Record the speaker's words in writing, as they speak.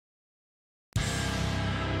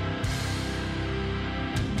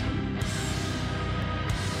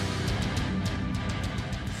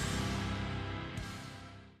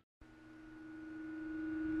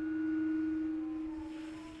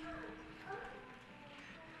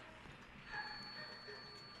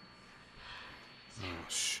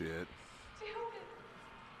shit.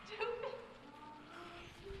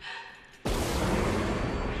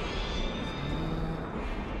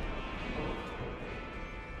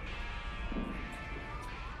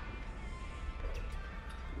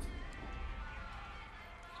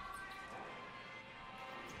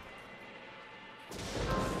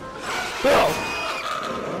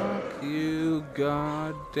 Fuck you,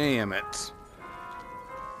 god damn it.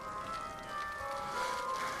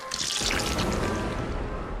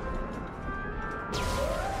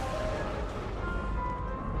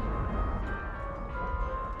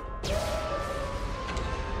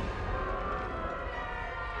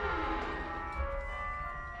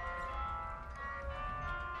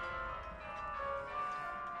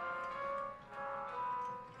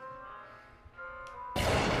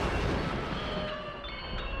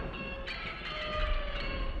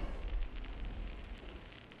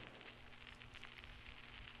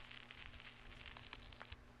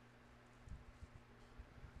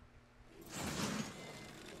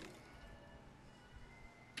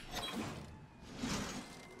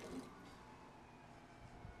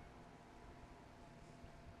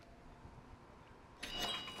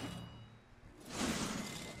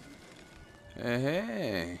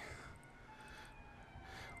 Hey.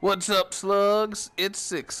 What's up, slugs? It's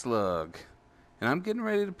Sick Slug. And I'm getting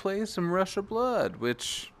ready to play some Rush of Blood,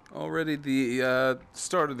 which already the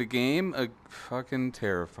start of the game, fucking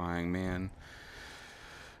terrifying, man.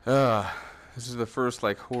 This is the first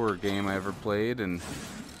like horror game I ever played, and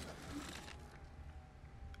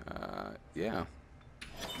yeah.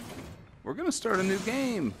 We're gonna start a new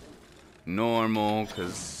game. Normal,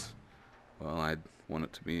 cause well, I want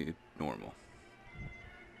it to be normal.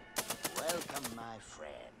 Welcome, my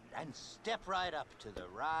friend, and step right up to the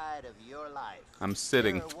ride of your life. I'm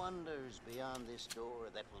sitting. There are wonders beyond this door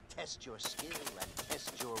that will test your skill and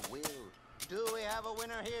test your will. Do we have a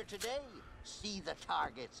winner here today? See the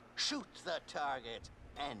targets, shoot the target,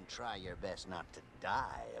 and try your best not to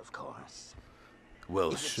die, of course.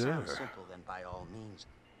 Well, if sure. It sounds simple, then by all means,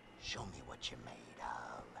 show me what you're made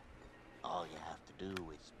of. All you have to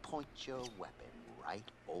do is point your weapon right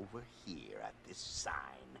over here at this sign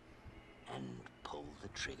and pull the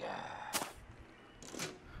trigger.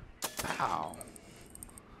 Ow.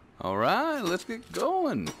 Alright, let's get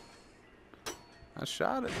going. I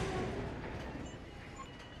shot it.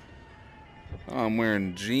 Oh, I'm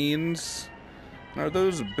wearing jeans. Are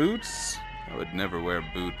those boots? I would never wear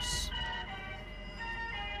boots.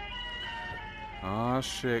 Aw,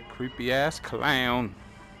 shit. Creepy ass clown.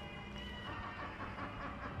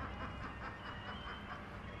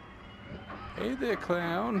 Hey there,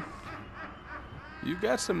 clown. You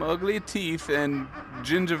got some ugly teeth and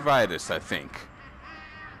gingivitis, I think.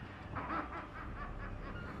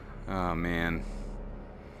 Oh, man.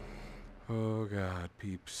 Oh, God,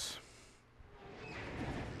 peeps.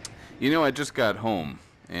 You know, I just got home,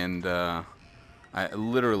 and I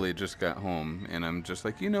literally just got home, and I'm just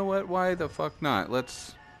like, you know what? Why the fuck not?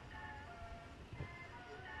 Let's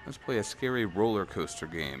play a scary roller coaster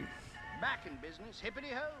game. Back in business,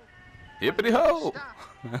 hippity-ho. Hippity-ho!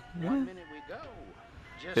 1 minute we go.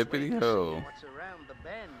 Just Hippity wait to ho. see what's around the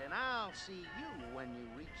bend, and I'll see you when you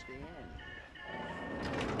reach the end.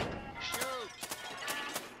 Shoot!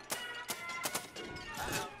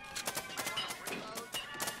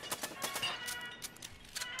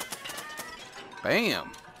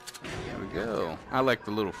 Bam! There we go. I like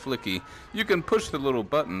the little flicky. You can push the little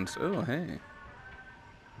buttons. Oh, hey.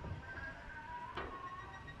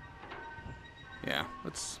 Yeah,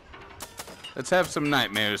 let's have some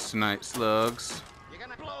nightmares tonight, slugs. You're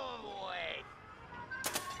gonna blow away.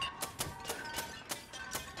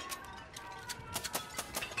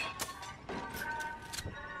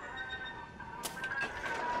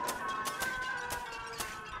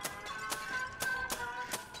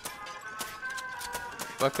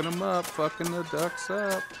 Fucking them up, fucking the ducks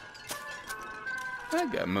up. I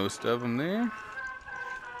got most of them there.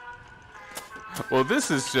 Well,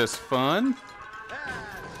 this is just fun.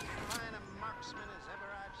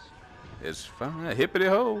 It's fine. Hippity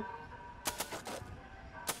ho.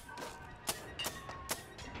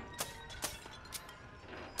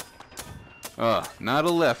 Not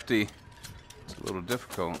a lefty. It's a little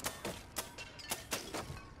difficult.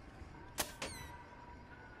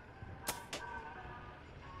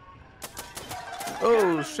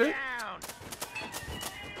 Oh, shit.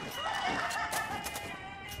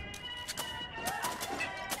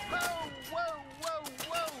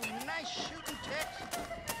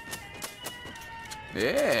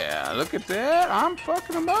 Yeah, look at that. I'm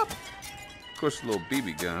fucking them up. Of course, little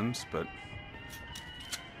BB guns, but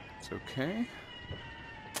it's okay.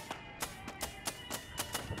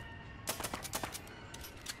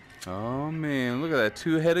 Oh man, look at that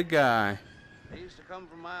two-headed guy. They used to come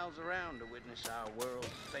from miles around to witness our world's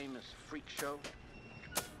famous freak show.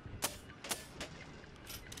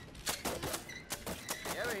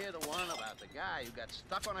 You ever hear the one about the guy who got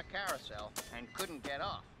stuck on a carousel and couldn't get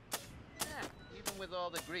off? Yeah, even with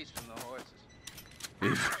all the grease from the horses.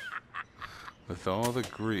 With all the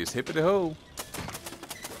grease. Hippity-ho!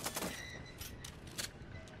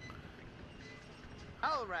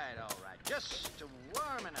 All right. Just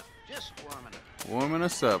warming up. Just warming up. Warming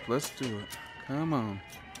us up. Let's do it. Come on.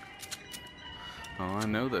 Oh, I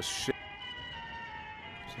know the shit.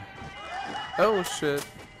 Oh, shit.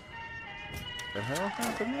 The hell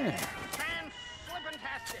happened there?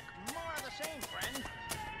 Fan-flippantastic. More of the same, friend.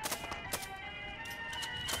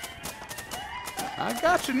 I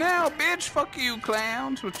got you now, bitch. Fuck you,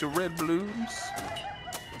 clowns, with your red balloons.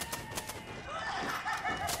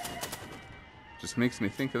 Just makes me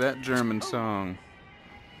think of that German song.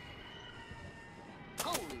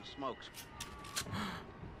 Holy smokes.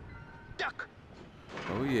 Duck.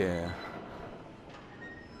 Oh, yeah.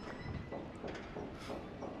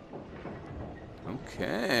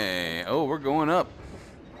 Okay. Oh, we're going up.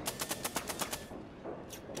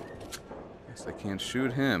 Guess I can't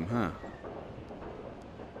shoot him, huh?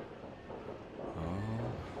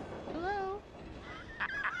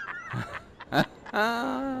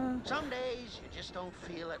 Some days you just don't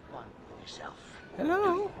feel at one with yourself.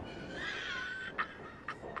 Hello.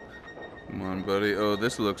 Come on, buddy. Oh,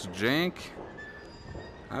 this looks jank.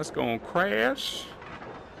 That's gonna crash.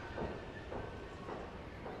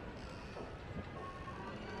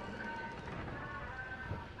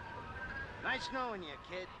 Nice knowing you,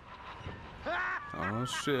 kid. Oh,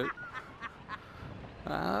 shit.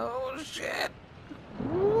 Oh, shit.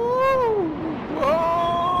 Woo!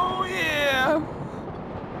 Oh, yeah.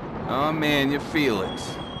 Oh, man, you feel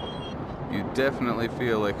it. You definitely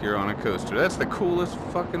feel like you're on a coaster. That's the coolest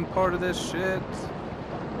fucking part of this shit.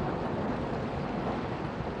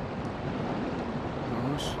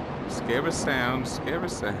 Oh, scary sound, scary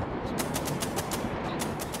sound.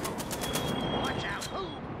 Watch out.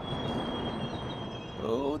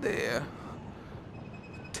 Oh, there.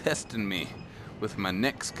 Testing me with my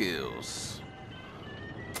neck skills.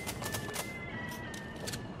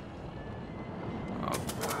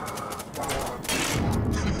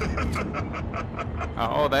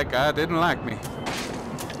 Oh, that guy didn't like me.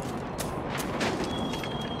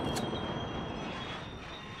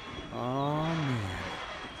 Oh, man.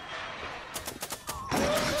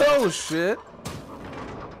 Oh, shit.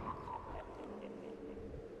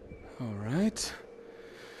 All right.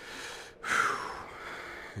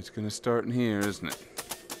 It's gonna start in here, isn't it?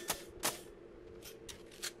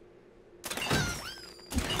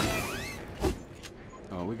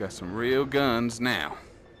 Oh, we got some real guns now.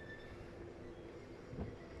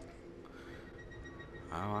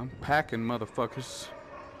 Oh, I'm packing, motherfuckers.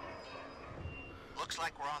 Looks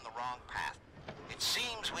like we're on the wrong path. It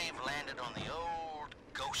seems we've landed on the old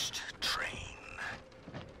ghost train.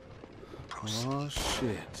 Proceed Oh,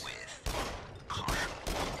 shit. with caution.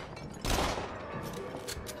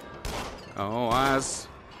 Oh, I was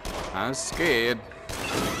scared.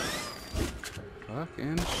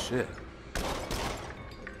 Fucking shit.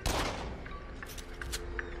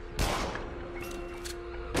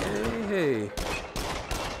 Hey.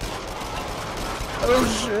 Oh,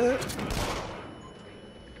 shit.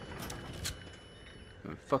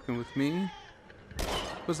 You fucking with me?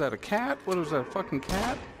 Was that a cat? What was that, a fucking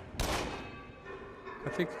cat? I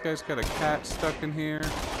think you guys got a cat stuck in here.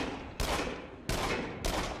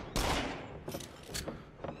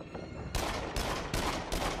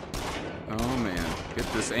 Oh man, get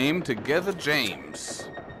this aim together, James.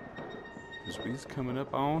 This we's coming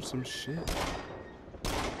up on some shit.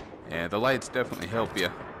 Yeah, the lights definitely help you.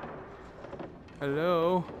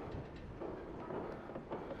 Hello?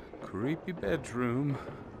 Creepy bedroom.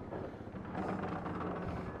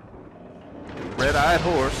 Red-eyed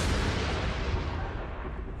horse.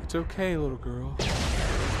 It's okay, little girl. It's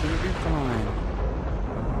gonna be fine.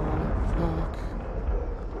 Oh, fuck.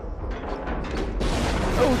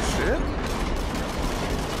 Oh, shit.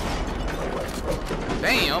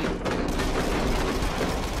 Damn.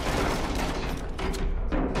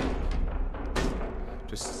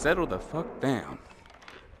 Just settle the fuck down.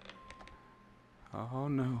 Oh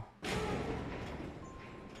no.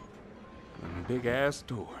 Them big ass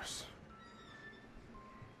doors.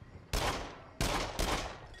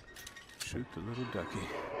 Shoot the little ducky.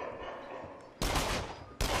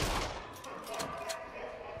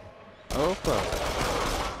 Oh fuck.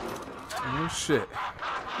 Oh shit.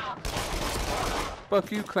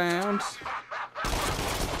 Fuck you, clowns.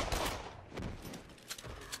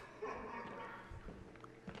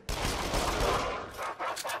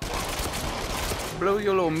 blow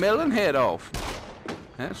your little melon head off.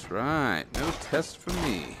 That's right. No test for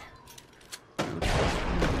me. No test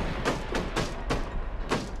for me.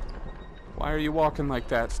 Why are you walking like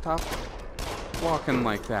that? Stop walking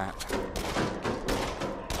like that.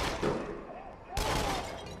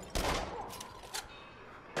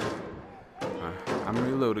 I'm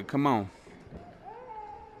reloaded. Come on.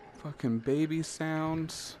 Fucking baby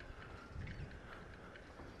sounds.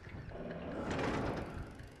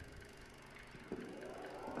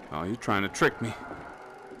 Oh, you're trying to trick me.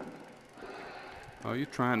 Oh, you're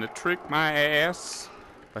trying to trick my ass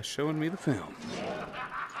by showing me the film.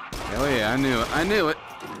 Hell yeah, I knew it. I knew it.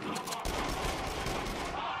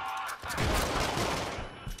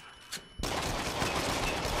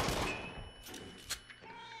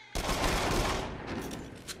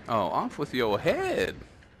 Oh, off with your head.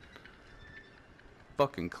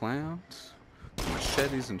 Fucking clowns.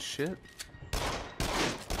 Machetes and shit.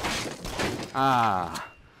 Ah.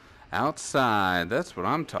 Outside. That's what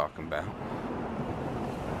I'm talking about.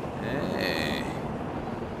 Hey.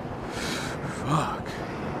 Fuck.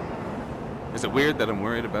 Is it weird that I'm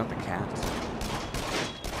worried about the cats?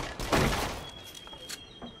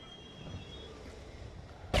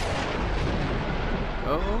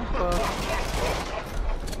 Oh, fuck.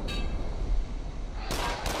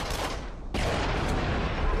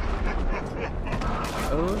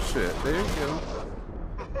 Oh shit, there you go.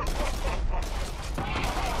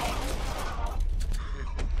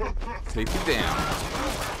 Take it down.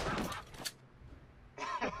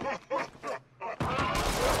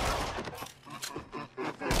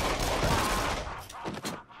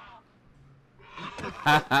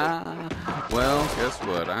 Haha. Well, guess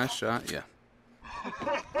what? I shot you.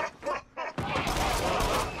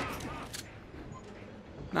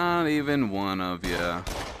 Not even one of you.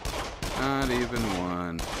 Not even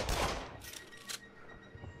one.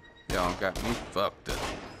 Y'all got me fucked up.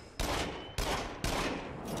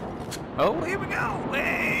 Oh, here we go.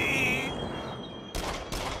 Hey!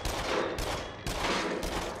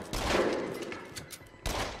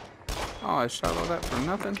 Oh, I shot all that for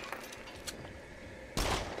nothing.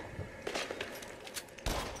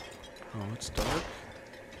 Oh, it's dark.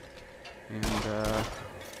 And,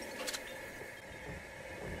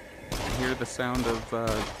 I hear the sound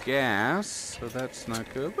of, gas, so that's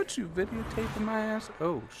not good. What, you videotaping my ass?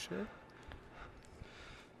 Oh, shit.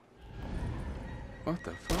 What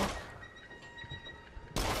the fuck?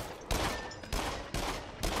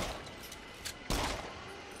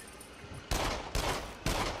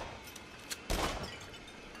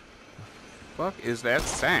 Fuck is that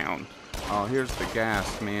sound? Oh, here's the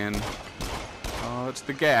gas man. Oh, it's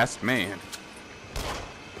the gas man.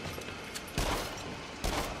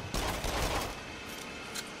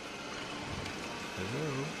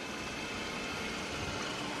 Hello?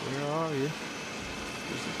 Where are you?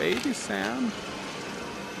 There's a baby sound.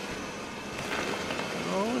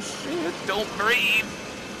 Oh shit, don't breathe.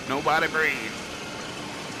 Nobody breathe.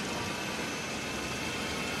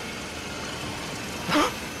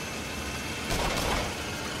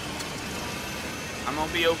 I'm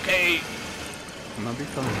gonna be okay. I'm gonna be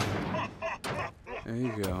fine. There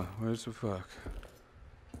you go. Where's the fuck?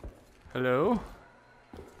 Hello?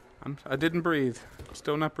 I didn't breathe.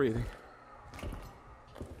 Still not breathing.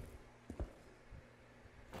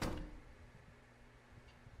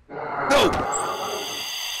 No!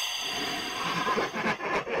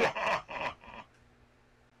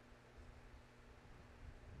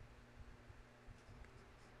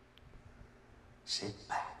 Sit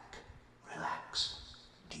back, relax,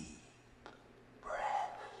 deep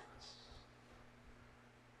breaths.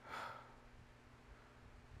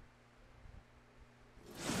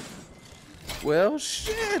 Well,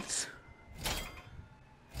 shit!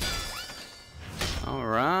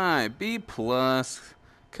 Alright, B+.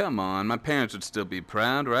 Come on, my parents would still be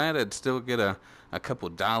proud, right? I'd still get a couple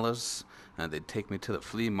dollars. They'd take me to the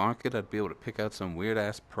flea market. I'd be able to pick out some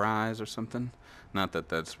weird-ass prize or something. Not that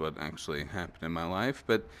that's what actually happened in my life,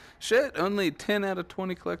 but shit, only 10 out of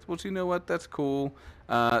 20 collectibles. You know what? That's cool.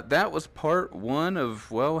 That was part 1 of,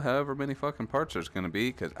 well, however many fucking parts there's going to be,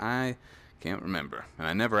 because I can't remember. And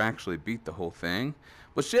I never actually beat the whole thing.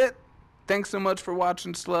 Well, shit, thanks so much for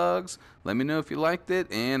watching, Slugs. Let me know if you liked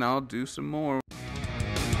it, and I'll do some more.